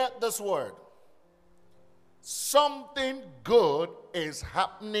Get this word. Something good is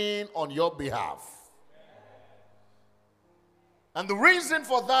happening on your behalf. And the reason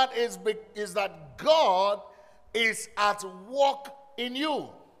for that is that God is at work in you.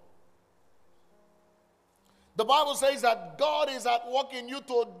 The Bible says that God is at work in you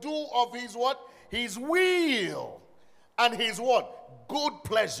to do of his what? His will and his what? Good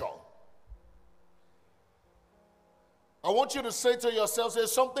pleasure. I want you to say to yourself, say,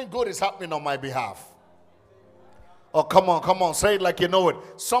 something good is happening on my behalf. Oh, come on, say it like you know it.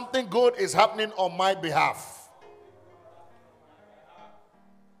 Something good is happening on my behalf.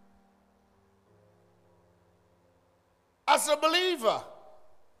 As a believer,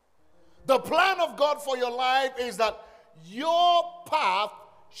 the plan of God for your life is that your path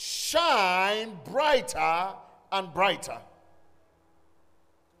shine brighter and brighter.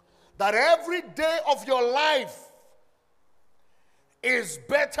 That every day of your life is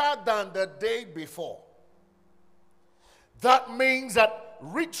better than the day before. That means that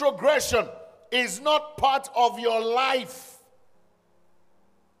retrogression is not part of your life.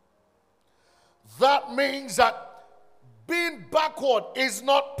 That means that being backward is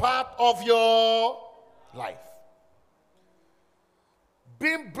not part of your life.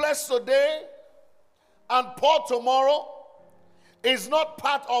 Being blessed today and poor tomorrow is not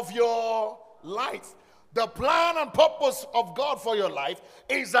part of your life. The plan and purpose of God for your life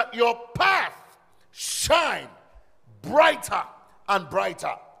is that your path shine brighter and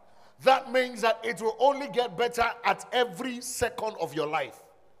brighter. That means that it will only get better at every second of your life.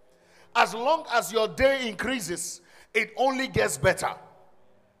 As long as your day increases, it only gets better.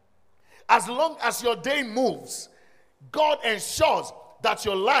 As long as your day moves, God ensures that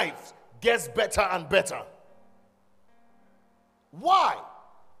your life gets better and better. Why?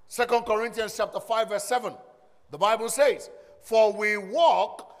 2 Corinthians chapter 5 verse 7. The Bible says, for we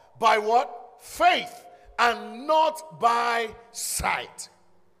walk by what? Faith and not by sight.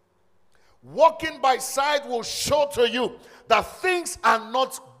 Walking by sight will show to you that things are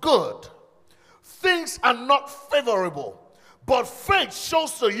not good. Things are not favorable. But faith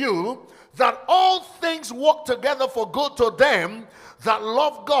shows to you that all things work together for good to them that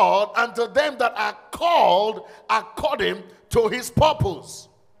love God and to them that are called according to his purpose.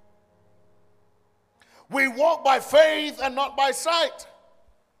 We walk by faith and not by sight.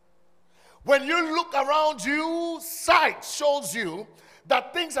 When you look around you, sight shows you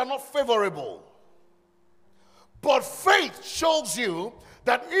that things are not favorable. But faith shows you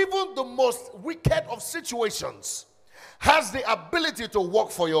that even the most wicked of situations has the ability to work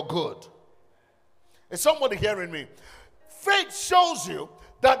for your good. Is somebody hearing me? Faith shows you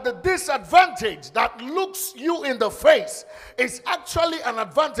that the disadvantage that looks you in the face is actually an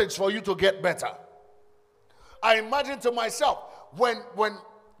advantage for you to get better. I imagine to myself, when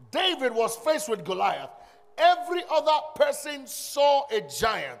David was faced with Goliath, every other person saw a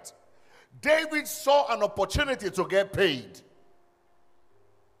giant. David saw an opportunity to get paid.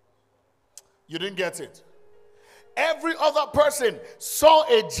 You didn't get it. Every other person saw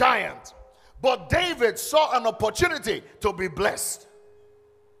a giant, but David saw an opportunity to be blessed.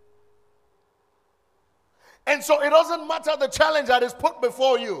 And so it doesn't matter the challenge that is put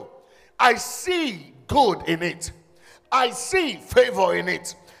before you. I see good in it. I see favor in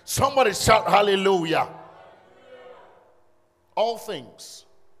it. Somebody shout hallelujah. All things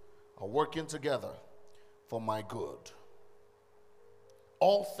are working together for my good.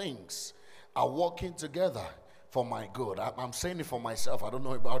 All things are working together for my good. I'm saying it for myself. I don't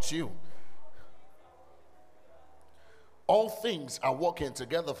know about you. All things are working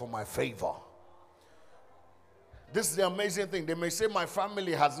together for my favor. This is the amazing thing. They may say my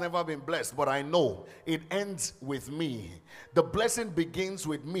family has never been blessed, but I know it ends with me. The blessing begins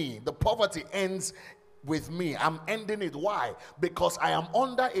with me. The poverty ends with me. I'm ending it. Why? Because I am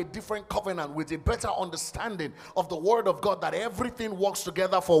under a different covenant with a better understanding of the word of God, that everything works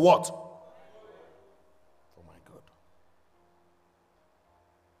together for what? For my good.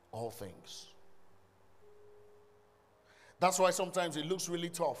 All things. That's why sometimes it looks really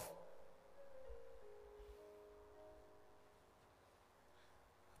tough.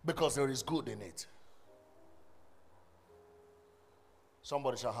 Because there is good in it.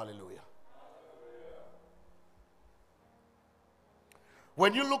 Somebody shout hallelujah.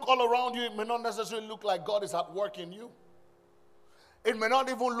 When you look all around you, it may not necessarily look like God is at work in you. It may not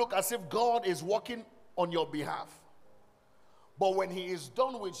even look as if God is working on your behalf. But when he is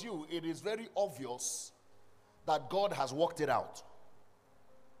done with you, it is very obvious that God has worked it out.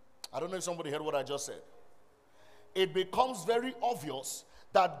 I don't know if somebody heard what I just said. It becomes very obvious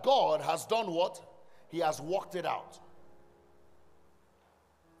that God has done what? He has worked it out.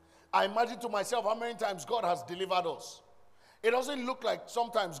 I imagine to myself how many times God has delivered us. It doesn't look like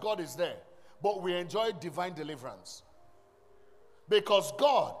sometimes God is there, but we enjoy divine deliverance because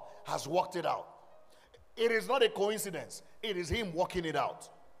God has worked it out. It is not a coincidence. It is Him working it out.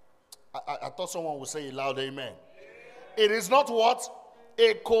 I thought someone would say it loud, amen. It is not what?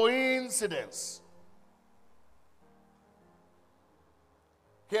 A coincidence.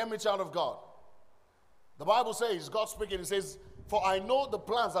 Hear me, child of God. The Bible says, God speaking, it says, for I know the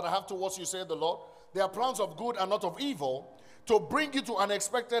plans that I have towards you, said the Lord. They are plans of good and not of evil, to bring you to an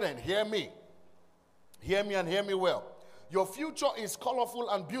expected end. Hear me. Hear me and hear me well. Your future is colorful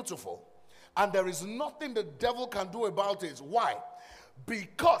and beautiful, and there is nothing the devil can do about it. Why?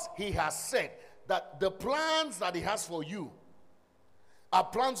 Because he has said that the plans that he has for you are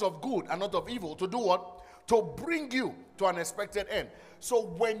plans of good and not of evil. To do what? To bring you to an expected end. So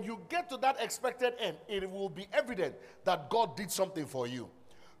when you get to that expected end, it will be evident that God did something for you.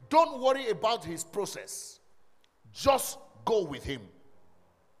 Don't worry about his process. Just go with him.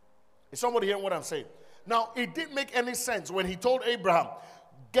 Is somebody hearing what I'm saying? Now, it didn't make any sense when he told Abraham,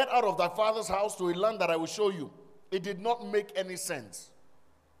 get out of thy father's house to a land that I will show you. It did not make any sense.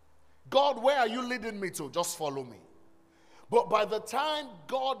 God, where are you leading me to? Just follow me. But by the time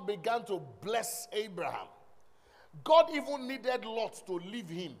God began to bless Abraham, God even needed Lot to leave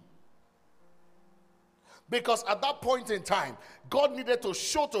him. Because at that point in time, God needed to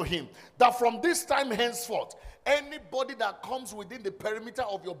show to him that from this time henceforth, anybody that comes within the perimeter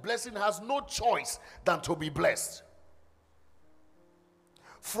of your blessing has no choice than to be blessed.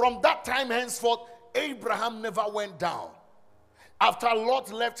 From that time henceforth, Abraham never went down. After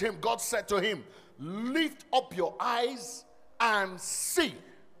Lot left him, God said to him, lift up your eyes and see.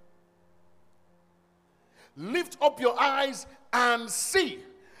 Lift up your eyes and see.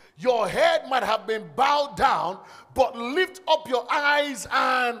 Your head might have been bowed down, but lift up your eyes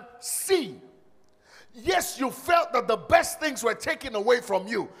and see. Yes, you felt that the best things were taken away from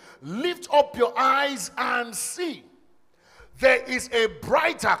you. Lift up your eyes and see. There is a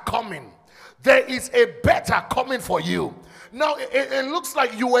brighter coming. There is a better coming for you. Now, it looks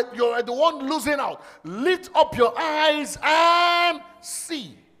like you're the one losing out. Lift up your eyes and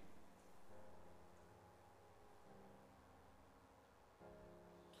see.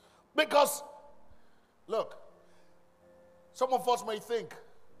 Because, look, some of us may think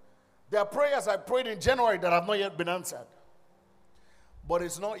there are prayers I prayed in January that have not yet been answered. But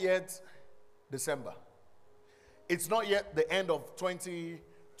it's not yet December. It's not yet the end of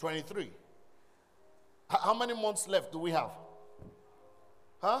 2023. How many months left do we have?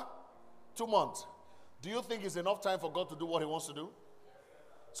 2 months. Do you think it's enough time for God to do what he wants to do?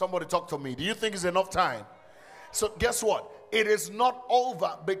 Somebody talk to me. Do you think it's enough time? So guess what? It is not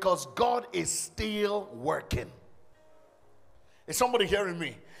over because God is still working. Is somebody hearing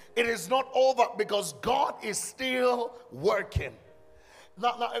me? It is not over because God is still working.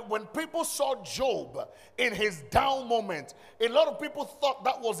 Now, when people saw Job in his down moment, a lot of people thought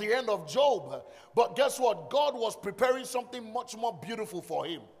that was the end of Job. But guess what? God was preparing something much more beautiful for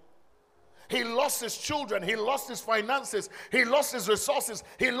him. He lost his children. He lost his finances. He lost his resources.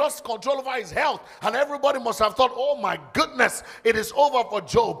 He lost control over his health. And everybody must have thought, oh my goodness, it is over for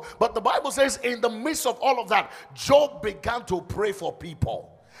Job. But the Bible says in the midst of all of that, Job began to pray for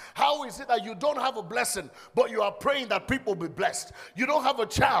people. How is it that you don't have a blessing, but you are praying that people be blessed? You don't have a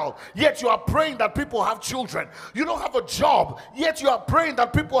child, yet you are praying that people have children. You don't have a job, yet you are praying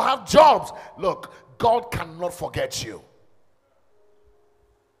that people have jobs. Look, God cannot forget you.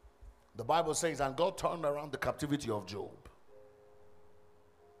 The Bible says, and God turned around the captivity of Job.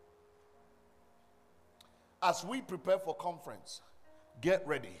 As we prepare for conference, get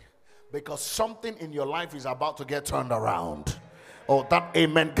ready, because something in your life is about to get turned around. Oh, that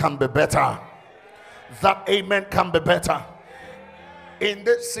amen can be better. That amen can be better. In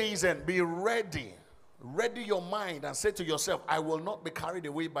this season, be ready. Ready your mind and say to yourself, I will not be carried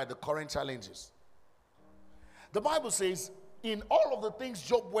away by the current challenges. The Bible says, in all of the things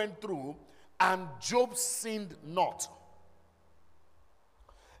Job went through, and Job sinned not.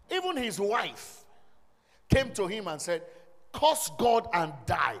 Even his wife came to him and said, curse God and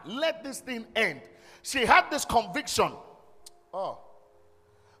die. Let this thing end. She had this conviction.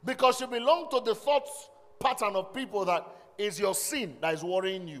 Because she belonged to the thought pattern of people that is your sin that is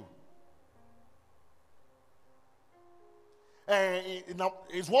worrying you.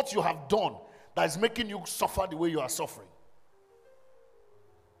 It's what you have done that is making you suffer the way you are suffering.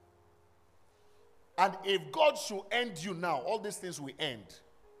 And if God should end you now, all these things will end.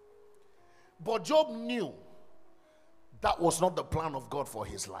 But Job knew that was not the plan of God for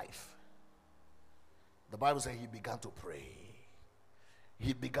his life. The Bible says he began to pray.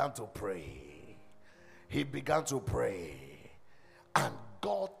 he began to pray. He began to pray. And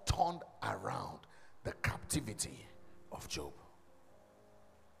God turned around the captivity of Job.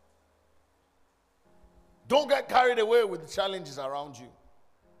 Don't get carried away with the challenges around you.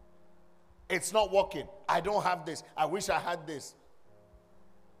 It's not working. I don't have this. I wish I had this.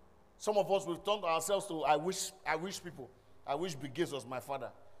 Some of us, we've turned ourselves to, I wish people. I wish Bill Gates was my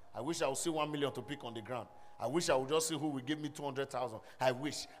father. I wish I would see 1 million to pick on the ground. I wish I would just see who will give me 200,000. I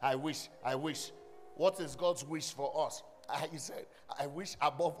wish. What is God's wish for us? He said, I wish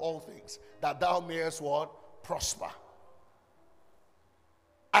above all things that thou mayest what? Prosper.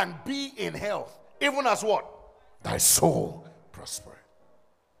 And be in health. Even as what? Thy soul prosper.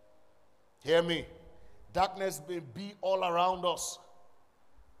 Hear me. Darkness may be all around us.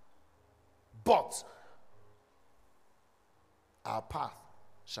 But our path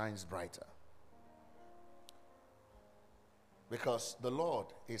shines brighter. Because the Lord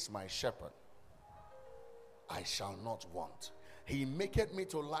is my shepherd. I shall not want. He maketh me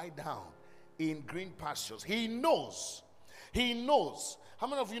to lie down in green pastures. He knows. He knows. How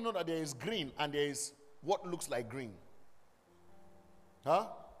many of you know that there is green and there is what looks like green? Huh?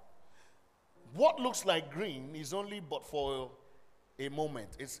 What looks like green is only but for a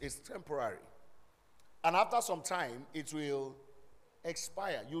moment. It's temporary. And after some time, it will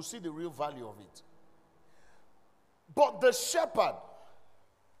expire. You'll see the real value of it. But the shepherd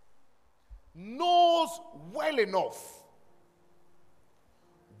knows well enough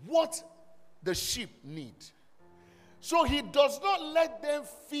what the sheep need. So he does not let them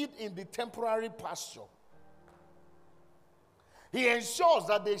feed in the temporary pasture. He ensures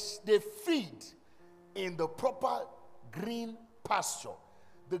that they feed in the proper green pasture.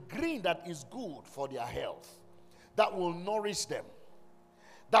 The green that is good for their health. That will nourish them.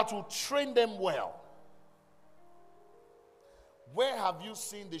 That will train them well. Where have you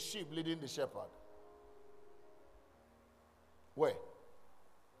seen the sheep leading the shepherd? Where?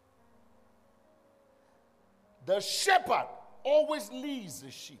 The shepherd always leads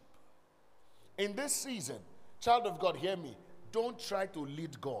the sheep. In this season, child of God, hear me. Don't try to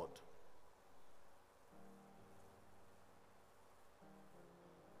lead God.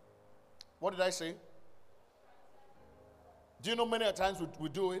 What did I say? Do you know many times we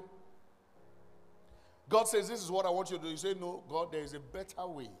do it? God says, this is what I want you to do. You say, no, God, there is a better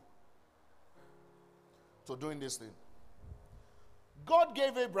way to doing this thing. God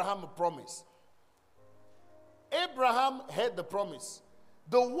gave Abraham a promise. Abraham heard the promise.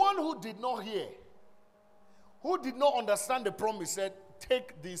 The one who did not hear, who did not understand the promise, said,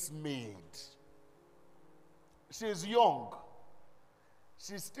 take this maid. She is young.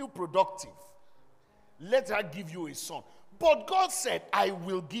 She's still productive. Let her give you a son. But God said, I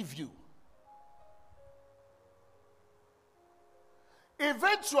will give you.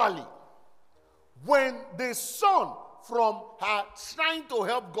 Eventually, when the son from her trying to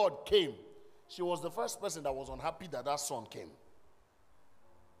help God came, she was the first person that was unhappy that son came.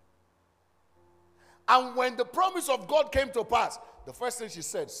 And when the promise of God came to pass, the first thing she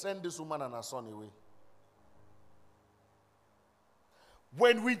said, send this woman and her son away.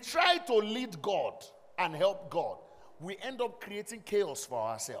 When we try to lead God and help God, we end up creating chaos for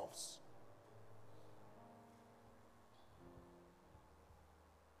ourselves.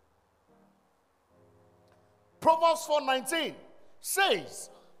 Proverbs 4:19 says,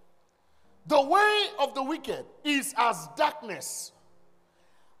 the way of the wicked is as darkness,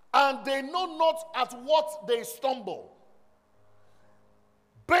 and they know not at what they stumble.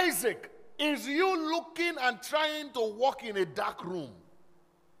 Basic is you looking and trying to walk in a dark room.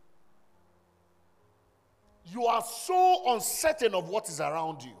 You are so uncertain of what is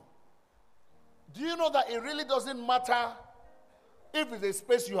around you. Do you know that it really doesn't matter if it's a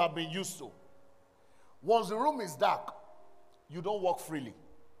space you have been used to? Once the room is dark, you don't walk freely.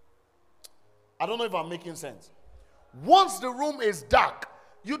 I don't know if I'm making sense. Once the room is dark,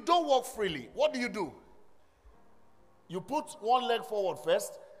 you don't walk freely. What do? You put one leg forward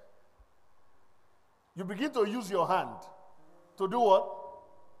first. You begin to use your hand to do what?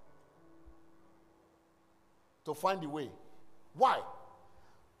 To find the way. Why?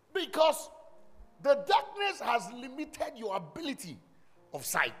 Because the darkness has limited your ability of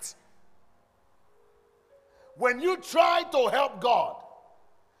sight. When you try to help God,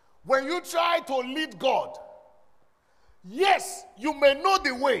 when you try to lead God, yes, you may know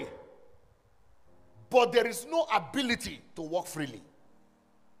the way, but there is no ability to walk freely.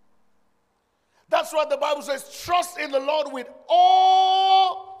 That's why the Bible says, trust in the Lord with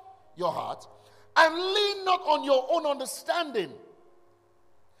all your heart and lean not on your own understanding.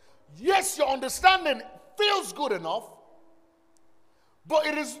 Yes, your understanding feels good enough, But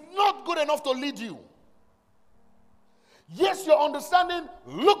it is not good enough to lead you. Yes, your understanding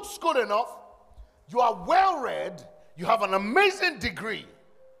looks good enough. You are well read. You have an amazing degree.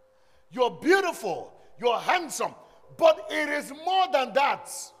 You're beautiful. You're handsome. But it is more than that.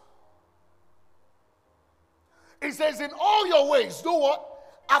 It says, in all your ways, do what?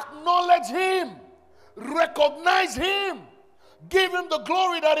 Acknowledge him. Recognize him. Give him the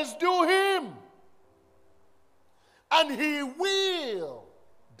glory that is due him. And he will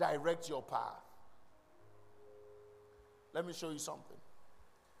direct your path. Let me show you something.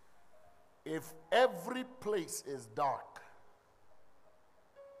 If every place is dark,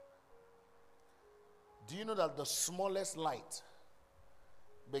 do you know that the smallest light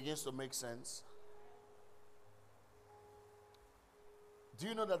begins to make sense? Do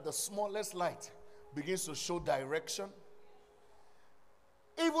you know that the smallest light begins to show direction?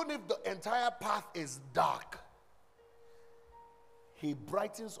 Even if the entire path is dark, he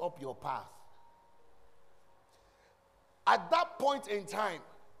brightens up your path. At that point in time,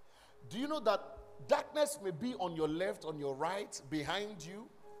 do you know that darkness may be on your left, on your right, behind you?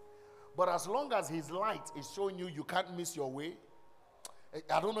 But as long as his light is showing you, you can't miss your way.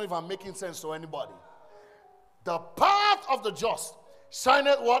 I don't know if I'm making sense to anybody. The path of the just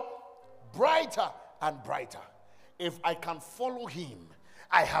shineth what? Brighter and brighter. If I can follow him,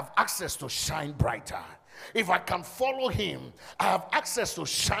 I have access to shine brighter. If I can follow him, I have access to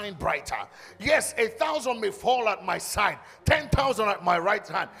shine brighter. Yes, 1,000 may fall at my side, 10,000 at my right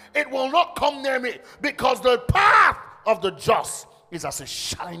hand. It will not come near me, because the path of the just is as a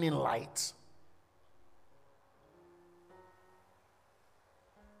shining light.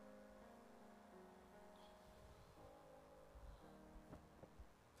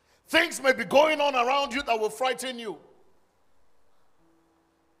 Things may be going on around you that will frighten you.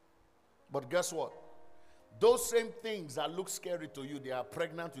 But guess what? Those same things that look scary to you, they are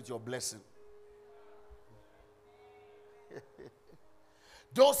pregnant with your blessing.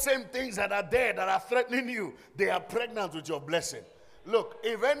 Those same things that are there, that are threatening you, they are pregnant with your blessing. Look,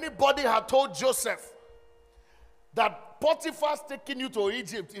 if anybody had told Joseph that Potiphar's taking you to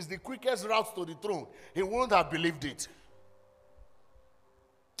Egypt is the quickest route to the throne, he wouldn't have believed it.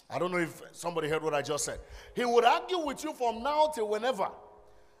 I don't know if somebody heard what I just said. He would argue with you from now till whenever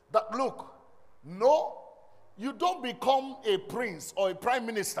that, look, no, you don't become a prince or a prime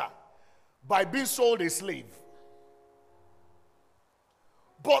minister by being sold a slave.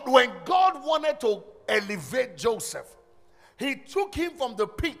 But when God wanted to elevate Joseph, he took him from the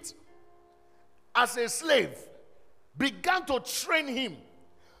pit as a slave, began to train him.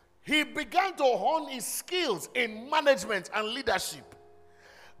 He began to hone his skills in management and leadership.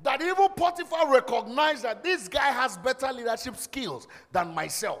 That even Potiphar recognized that this guy has better leadership skills than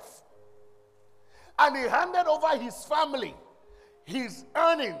myself. And he handed over his family, his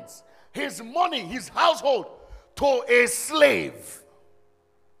earnings, his money, his household to a slave.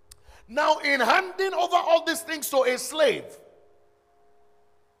 Now, in handing over all these things to a slave,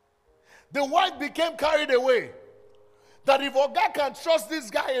 the wife became carried away. That if Oga can trust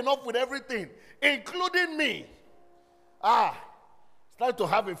this guy enough with everything, including me, start to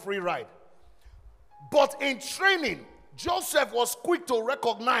have a free ride. But in training, Joseph was quick to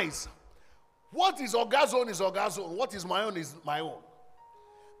recognize what is Oga's own is Oga's own, what is my own is my own.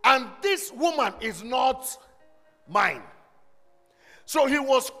 And this woman is not mine. So he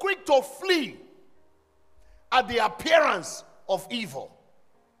was quick to flee at the appearance of evil.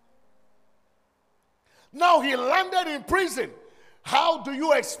 Now he landed in prison. How do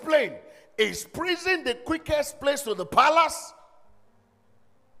you explain? Is prison the quickest place to the palace?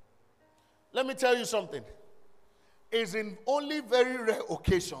 Let me tell you something. It's in only very rare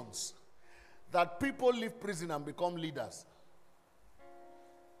occasions that people leave prison and become leaders.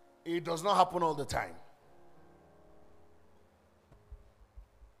 It does not happen all the time.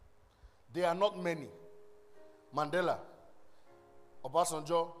 There are not many. Mandela,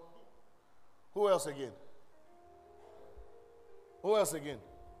 Obasanjo, who else again? Who else again?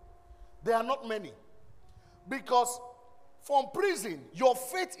 There are not many. Because from prison, your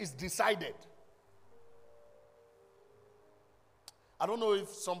fate is decided. I don't know if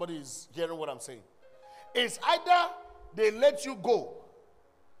somebody is hearing what I'm saying. It's either they let you go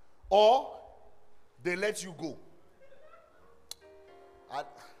or they let you go.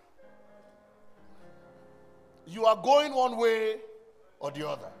 You are going one way or the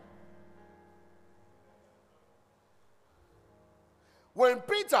other. When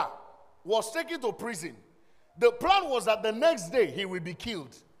Peter was taken to prison, the plan was that the next day he will be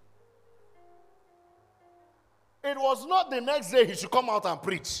killed. It was not the next day he should come out and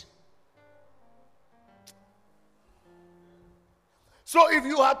preach. So if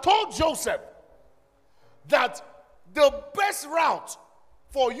you had told Joseph that the best route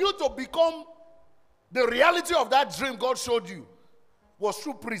for you to become the reality of that dream God showed you was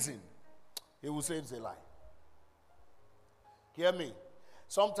through prison, he will say it's a lie. Hear me.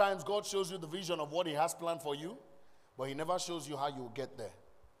 Sometimes God shows you the vision of what he has planned for you, but he never shows you how you will get there.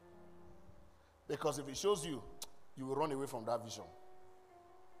 Because if he shows you, you will run away from that vision.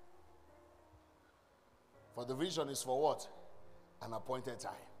 For the vision is for what? An appointed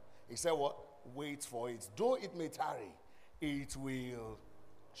time. He said what? Wait for it. Though it may tarry, it will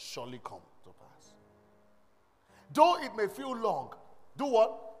surely come to pass. Though it may feel long, do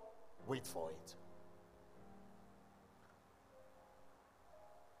what? Wait for it.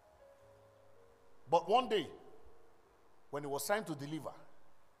 But one day, when it was time to deliver,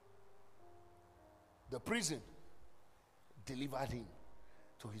 the prison delivered him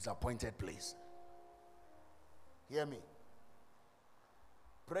to his appointed place. Hear me.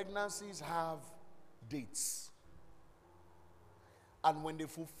 Pregnancies have dates. And when they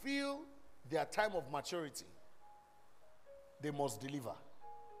fulfill their time of maturity, they must deliver.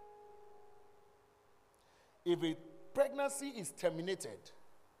 If a pregnancy is terminated,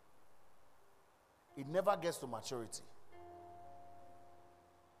 it never gets to maturity.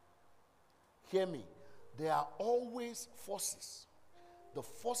 Hear me. There are always forces. The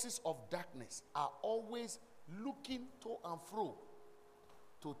forces of darkness are always looking to and fro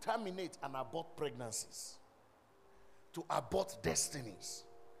to terminate and abort pregnancies, to abort destinies.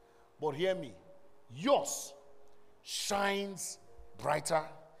 But hear me, yours shines brighter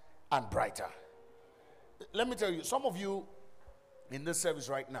and brighter. Let me tell you, some of you in this service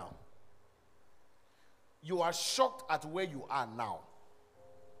right now, you are shocked at where you are now.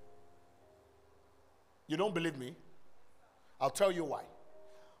 You don't believe me? I'll tell you why.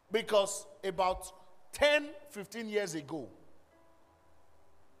 Because about 10, 15 years ago,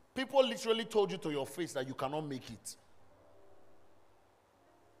 people literally told you to your face that you cannot make it.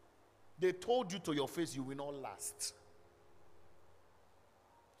 They told you to your face you will not last.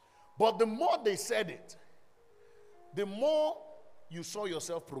 But the more they said it, the more you saw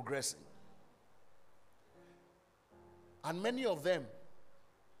yourself progressing. And many of them,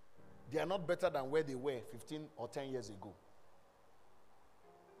 they are not better than where they were 15 or 10 years ago.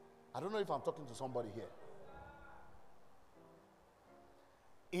 I don't know if I'm talking to somebody here.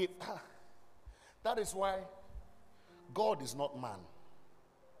 That is why God is not man.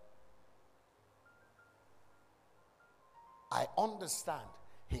 I understand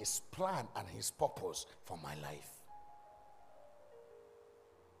his plan and his purpose for my life.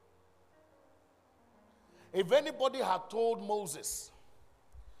 If anybody had told Moses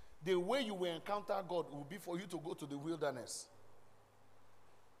the way you will encounter God will be for you to go to the wilderness,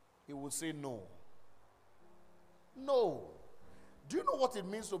 he would say no. No. Do you know what it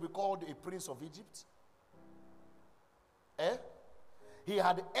means to be called a prince of Egypt? He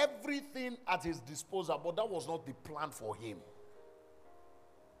had everything at his disposal, but that was not the plan for him.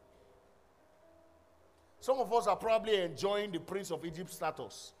 Some of us are probably enjoying the prince of Egypt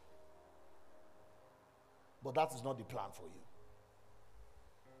status, but that is not the plan for you.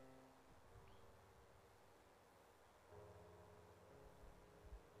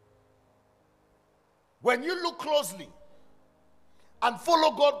 When you look closely and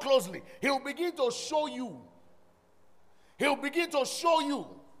follow God closely, he'll begin to show you. He'll begin to show you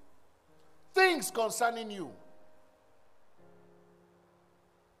things concerning you.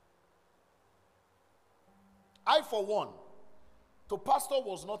 I, for one, to pastor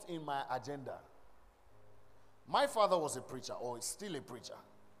was not in my agenda. My father was a preacher, or is still a preacher.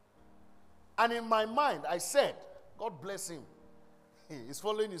 And in my mind, I said, God bless him. He's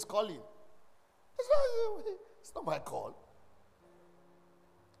following his calling. It's not my call.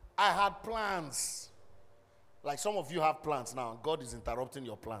 I had plans. Like some of you have plans now. God is interrupting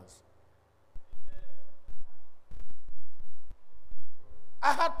your plans.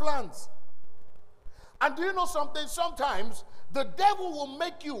 I had plans. And do you know something? Sometimes the devil will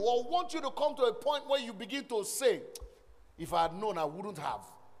make you or want you to come to a point where you begin to say, if I had known, I wouldn't have.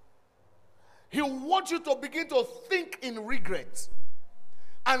 He will want you to begin to think in regret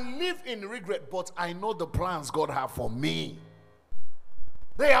and live in regret. But I know the plans God has for me.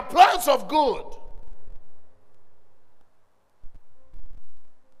 They are plans of good.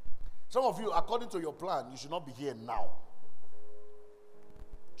 Some of you, according to your plan, you should not be here now.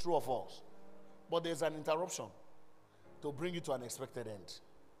 True or false? But there's an interruption to bring you to an expected end.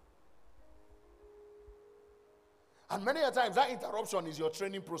 And many a times, that interruption is your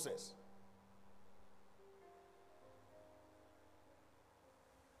training process.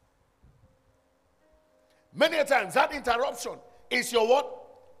 Many a times, that interruption is your what?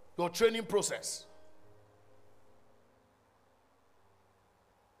 Your training process.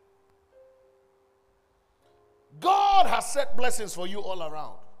 God has set blessings for you all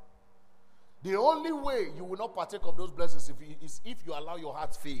around. The only way you will not partake of those blessings is if you allow your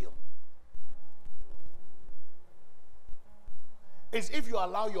heart to fail. Is if you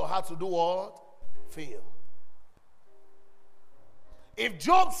allow your heart to do what? Fail. If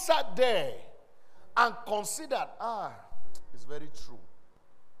Job sat there and considered, it's very true.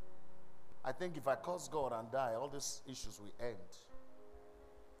 I think if I curse God and die, all these issues will end.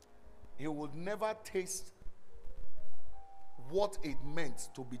 He would never taste what it meant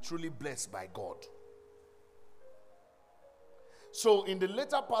to be truly blessed by God. So in the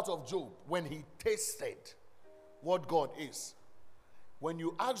later part of Job, when he tasted what God is, when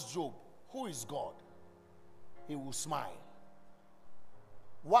you ask Job, who is God? He will smile.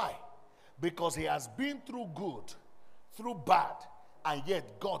 Why? Because he has been through good, through bad, and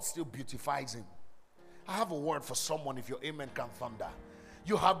yet God still beautifies him. I have a word for someone if your amen can thunder.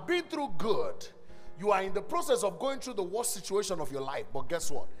 You have been through good. You are in the process of going through the worst situation of your life. But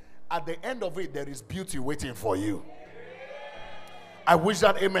guess what? At the end of it, there is beauty waiting for you. I wish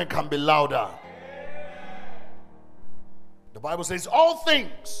that amen can be louder. The Bible says, all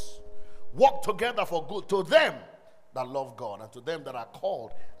things work together for good to them that love God and to them that are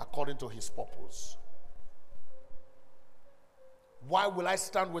called according to his purpose. Why will I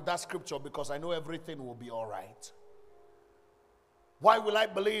stand with that scripture? Because I know everything will be all right. Why will I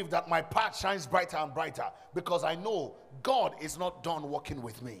believe that my path shines brighter and brighter? Because I know God is not done working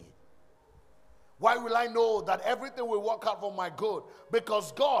with me. Why will I know that everything will work out for my good?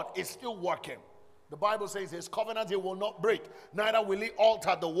 Because God is still working. The Bible says his covenant he will not break, neither will he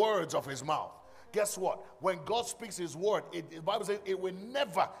alter the words of his mouth. Guess what? When God speaks his word, the Bible says it will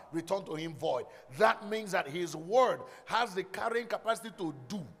never return to him void. That means that his word has the carrying capacity to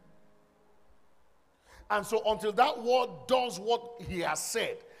do. And so until that word does what he has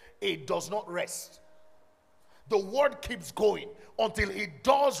said, it does not rest. The word keeps going until it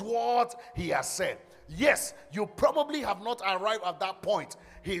does what he has said. Yes, you probably have not arrived at that point.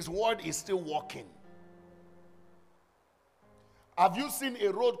 His word is still working. Have you seen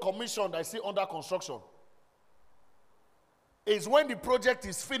a road commissioned that is still under construction? It's when the project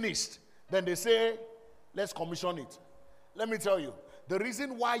is finished, then they say, let's commission it. Let me tell you, the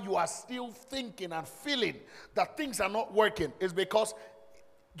reason why you are still thinking and feeling that things are not working is because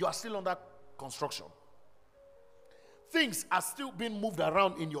you are still under construction. Things are still being moved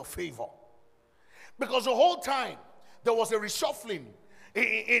around in your favor. Because the whole time, there was a reshuffling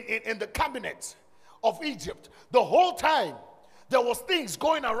in the cabinet of Egypt. The whole time, there was things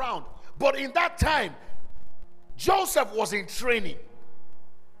going around. But in that time, Joseph was in training.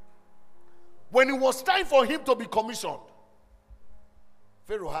 When it was time for him to be commissioned,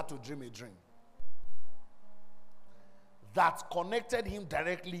 Pharaoh had to dream a dream that connected him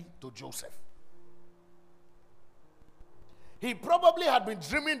directly to Joseph. He probably had been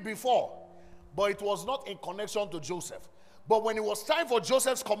dreaming before, but it was not in connection to Joseph. But when it was time for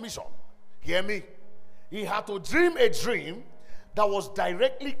Joseph's commission, hear me, he had to dream a dream that was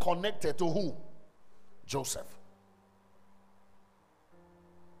directly connected to who? Joseph.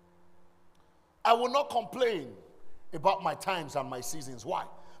 I will not complain about my times and my seasons. Why?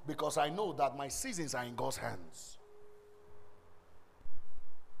 Because I know that my seasons are in God's hands.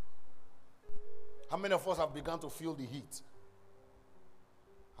 How many of us have begun to feel the heat?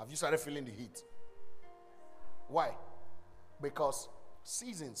 Have you started feeling the heat? Why? Because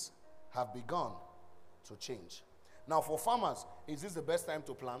seasons have begun to change. Now for farmers, is this the best time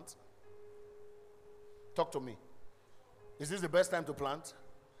to plant? Talk to me. Is this the best time to plant?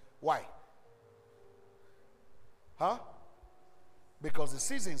 Why? Huh? Because the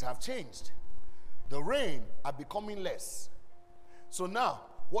seasons have changed. The rain are becoming less. So now,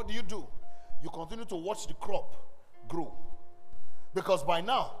 what do? You continue to watch the crop grow. Because by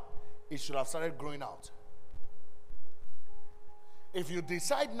now, it should have started growing out. If you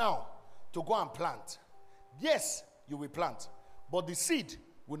decide now to go and plant, yes, you will plant, but the seed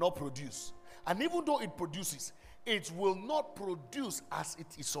will not produce. And even though it produces, it will not produce as it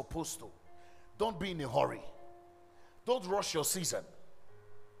is supposed to. Don't be in a hurry. Don't rush your season.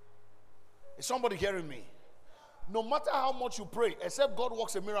 Is somebody hearing me? No matter how much you pray, except God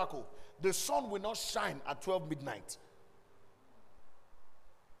works a miracle, the sun will not shine at 12 midnight.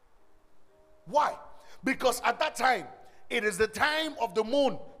 Why? Because at that time, it is the time of the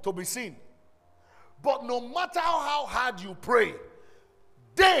moon to be seen. But no matter how hard you pray,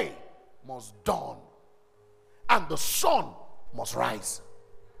 day must dawn and the sun must rise.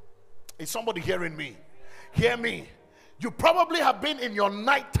 Is somebody hearing me? Hear me. You probably have been in your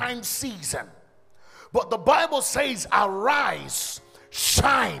nighttime season. But the Bible says, arise,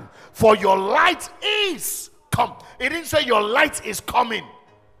 shine, for your light is come. It didn't say your light is coming.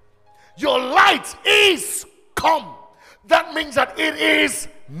 Your light is come. That means that it is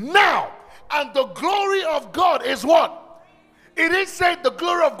now. And the glory of God is what? It is said the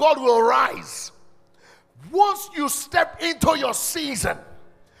glory of God will rise. Once you step into your season,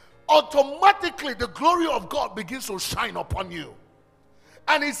 automatically the glory of God begins to shine upon you.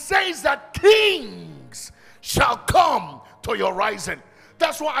 And it says that kings shall come to your rising.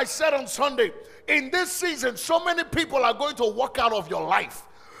 That's why I said on Sunday, in this season, so many people are going to walk out of your life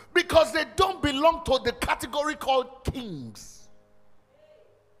because they don't belong to the category called kings.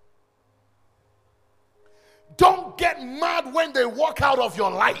 Don't get mad when they walk out of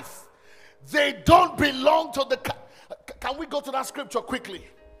your life. They don't belong to the... Can we go to that scripture quickly?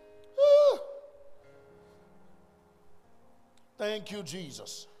 Thank you,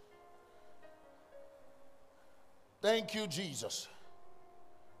 Jesus. Thank you, Jesus.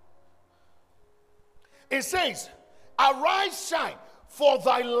 It says, arise, shine, for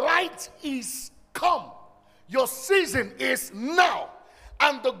thy light is come. Your season is now.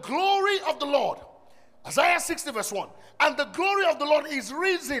 And the glory of the Lord, Isaiah 60 verse 1, and the glory of the Lord is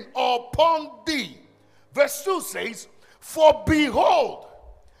risen upon thee. Verse 2 says, for behold,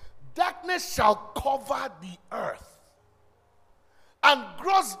 darkness shall cover the earth, and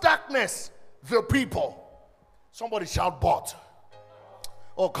gross darkness the people. Somebody shout, but.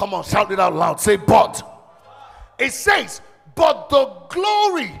 Oh, come on, shout it out loud. Say, but. It says, but the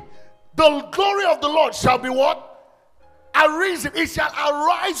glory of the Lord shall be what? Arisen. It shall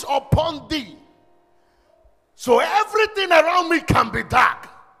arise upon thee. So everything around me can be dark,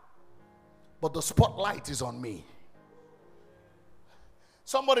 but the spotlight is on me.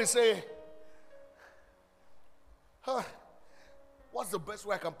 Somebody say, what's the best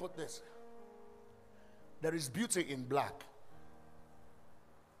way I can put this? There is beauty in black.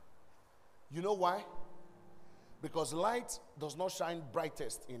 You know why? Because light does not shine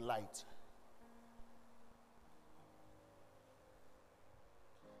brightest in light.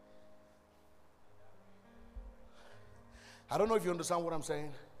 I don't know if you understand what I'm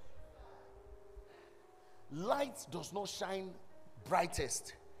saying. Light does not shine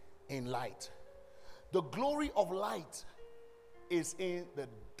brightest in light. The glory of light is in the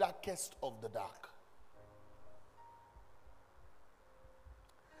darkest of the dark.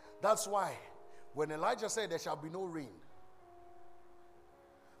 That's why when Elijah said there shall be no rain,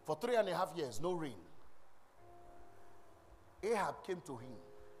 for 3.5 years, no rain, Ahab came to him.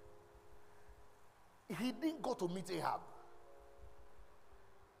 He didn't go to meet Ahab.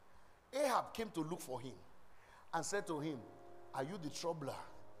 Ahab came to look for him and said to him, are you the troubler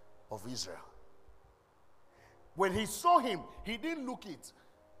of Israel? When he saw him, he didn't look it.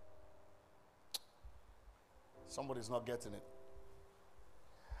 Somebody's not getting it.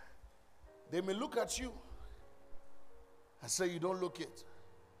 They may look at you and say you don't look it.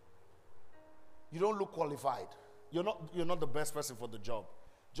 You don't look qualified. You're not the best person for the job.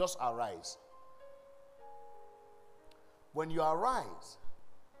 Just arise. When you arise,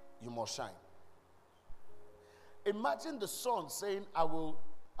 you must shine. Imagine the sun saying, I will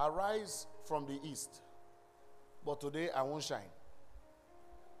arise from the east, but today I won't shine.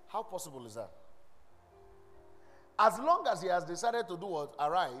 How possible is that? As long as he has decided to do what?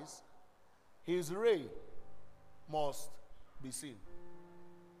 Arise, his ray must be seen.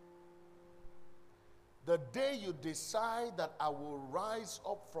 The day you decide that I will rise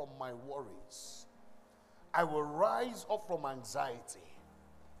up from my worries, I will rise up from anxiety,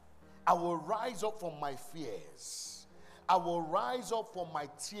 I will rise up from my fears, I will rise up from my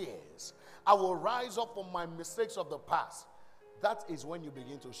tears, I will rise up from my mistakes of the past, that is when you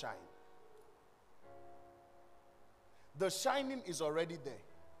begin to shine. The shining is already there.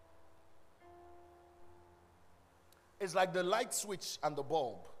 It's like the light switch and the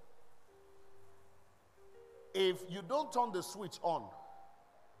bulb. If you don't turn the switch on,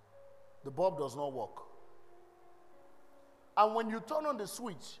 the bulb does not work. And when you turn on the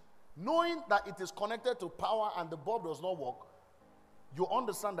switch, knowing that it is connected to power and the bulb does not work, you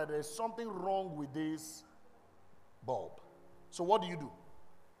understand that there is something wrong with this bulb. So what do?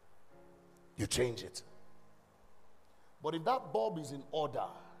 You change it. But if that bulb is in order,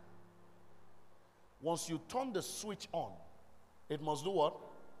 once you turn the switch on, it must do what?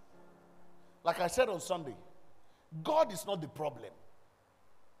 Like I said on Sunday, God is not the problem.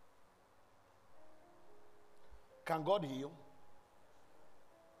 Can God heal?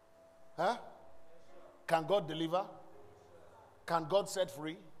 Huh? Can God deliver? Can God set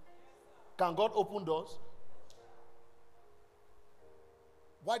free? Can God open doors?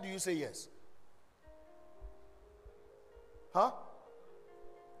 Why do you say yes? Huh?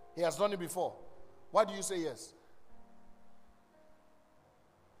 He has done it before. Why do you say yes?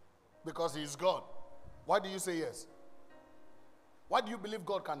 Because he is God. Why do you say yes? Why do you believe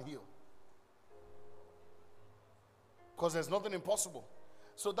God can heal? Because there's nothing impossible.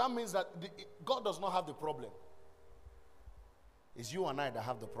 So that means that God does not have the problem. It's you and I that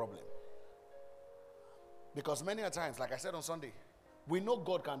have the problem. Because many a times, like I said on Sunday, we know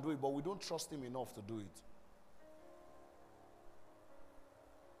God can do it, but we don't trust him enough to do it.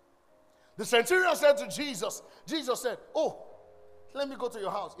 The centurion said to Jesus, Jesus said, oh, let me go to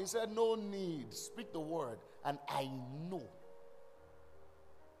your house. He said, no need. Speak the word, and I know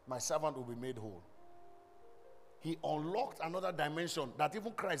my servant will be made whole. He unlocked another dimension that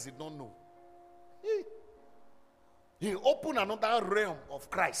even Christ did not know. He opened another realm of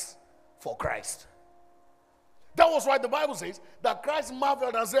Christ for Christ. That was why the Bible says that Christ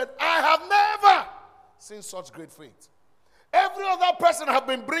marveled and said, I have never seen such great faith. Every other person have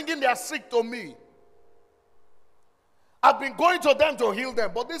been bringing their sick to me. I've been going to them to heal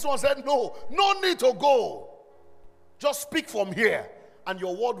them. But this one said, no need to go. Just speak from here and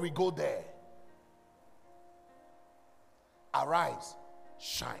your word will go there. Arise,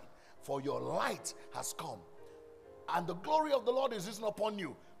 shine, for your light has come, and the glory of the Lord is risen upon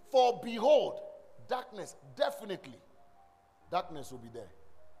you. For behold, darkness, definitely, darkness will be there.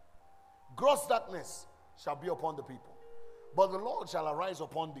 Gross darkness shall be upon the people. But the Lord shall arise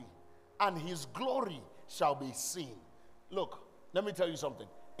upon thee, and his glory shall be seen. Look, let me tell you something.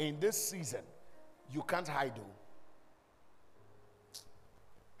 In this season, you can't hide.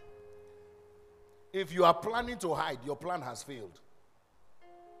 If you are planning to hide, your plan has failed.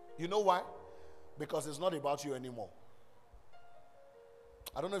 You know why? Because it's not about you anymore.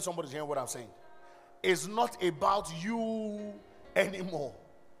 I don't know if somebody's hearing what I'm saying. It's not about you anymore.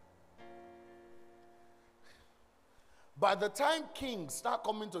 By the time kings start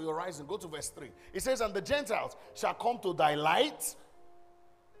coming to your rising, go to verse 3. It says, and the Gentiles shall come to thy light.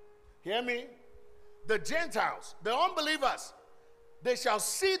 Hear me? The Gentiles, the unbelievers, they shall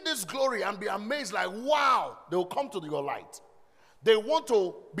see this glory and be amazed like, wow. They will come to your light. They want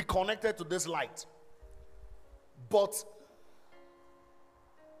to be connected to this light. But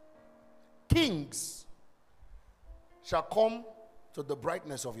kings shall come to the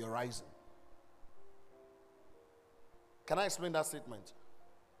brightness of your rising. Can I explain that statement?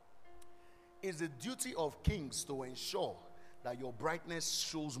 It's the duty of kings to ensure that your brightness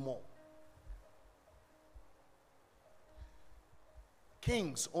shows more.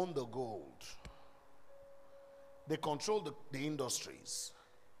 Kings own the gold. They control the industries.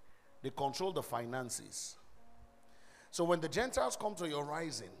 They control the finances. So when the Gentiles come to your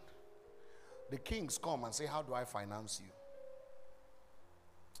rising, the kings come and say, how do I finance you?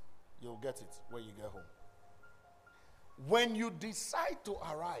 You'll get it when you get home. When you decide to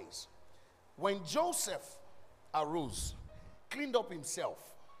arise, when Joseph arose, cleaned up himself,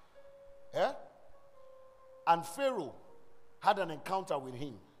 and Pharaoh had an encounter with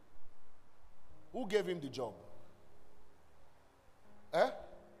him, who gave him the job?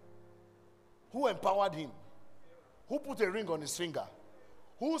 Who empowered him? Who put a ring on his finger?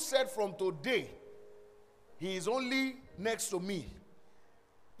 Who said from today, he is only next to me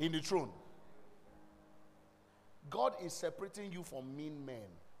in the throne? God is separating you from mean men.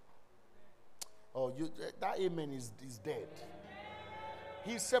 Oh, that amen is dead.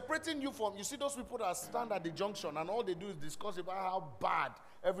 He's separating you from, you see those people that stand at the junction and all they do is discuss about how bad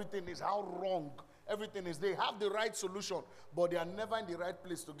everything is, how wrong everything is. They have the right solution, but they are never in the right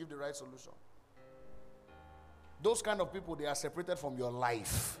place to give the right solution. Those kind of people, they are separated from your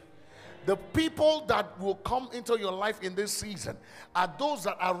life. The people that will come into your life in this season are those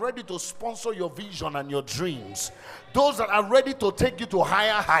that are ready to sponsor your vision and your dreams. Those that are ready to take you to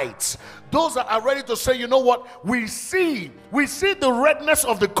higher heights. Those that are ready to say, you know what, we see the redness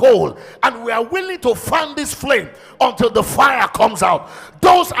of the coal and we are willing to fan this flame until the fire comes out.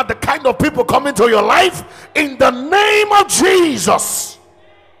 Those are the kind of people coming to your life in the name of Jesus.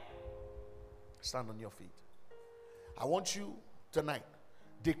 Stand on your feet. I want you tonight,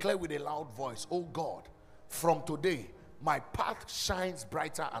 declare with a loud voice, oh God, from today, my path shines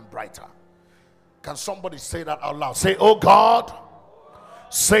brighter and brighter. Can somebody say that out loud? Say, oh God.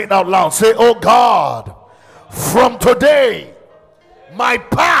 Say it out loud. Say, oh God, from today, my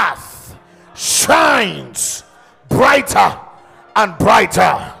path shines brighter and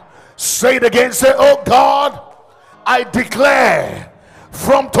brighter. Say it again. Say, oh God, I declare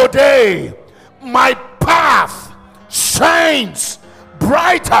from today, my path shines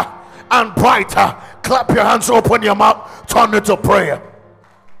brighter and brighter. Clap your hands, open your mouth, turn it to prayer.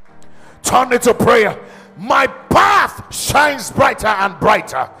 Turn it to prayer. My path shines brighter and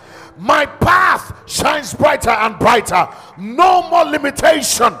brighter. My path shines brighter and brighter. No more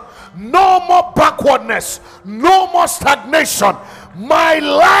limitation, no more backwardness, no more stagnation. My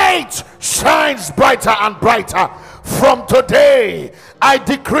light shines brighter and brighter. From today, I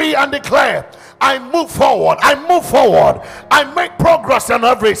decree and declare, I move forward. I move forward. I make progress on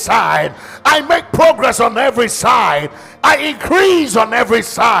every side. I make progress on every side. I increase on every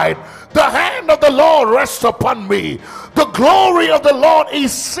side. The hand of the Lord rests upon me. The glory of the Lord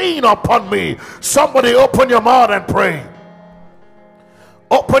is seen upon me. Somebody open your mouth and pray.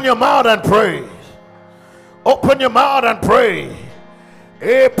 Open your mouth and pray. Open your mouth and pray.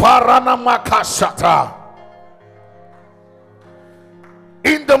 E paranamakashata.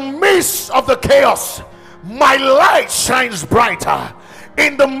 In the midst of the chaos, my light shines brighter.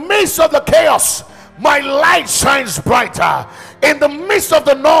 In the midst of the chaos, my light shines brighter. In the midst of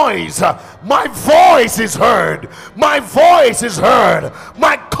the noise, my voice is heard. My voice is heard.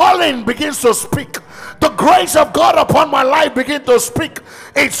 My calling begins to speak. The grace of God upon my life begins to speak.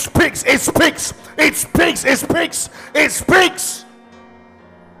 It speaks, it speaks, it speaks, it speaks, it speaks.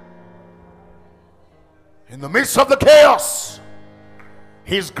 In the midst of the chaos,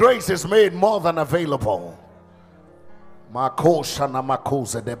 His grace is made more than available. Makosha na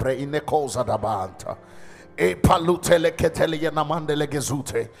makosa debre inekosa dabanta. E palutele ketelia namande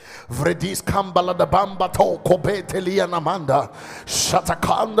legezute. Vredis kambala da bamba to kobetelia namanda.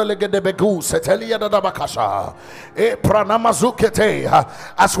 Shatakanda legedebegu setelia da bakasha. E pranamazukete.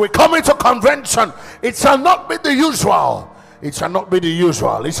 As we come into convention, it shall not be the usual. It shall not be the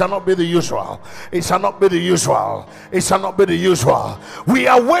usual. It shall not be the usual. It shall not be the usual. It shall not be the usual. We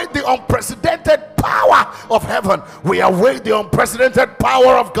await the unprecedented power of heaven. We await the unprecedented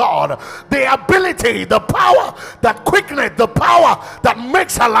power of God. The ability, the power that quickeneth, the power that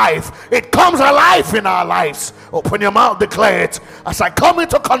makes alive. It comes alive in our lives. Open your mouth, declare it. As I come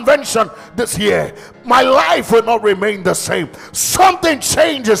into convention this year, my life will not remain the same. Something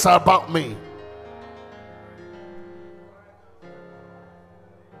changes about me.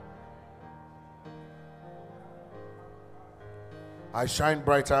 I shine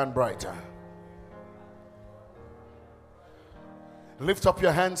brighter and brighter. Lift up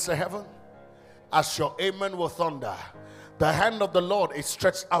your hands to heaven as your amen will thunder. The hand of the Lord is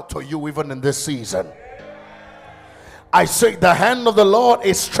stretched out to you even in this season. I say the hand of the Lord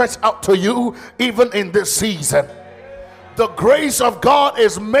is stretched out to you even in this season. The grace of God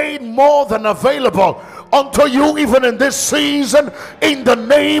is made more than available unto you even in this season, in the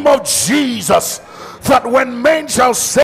name of Jesus, that when men shall say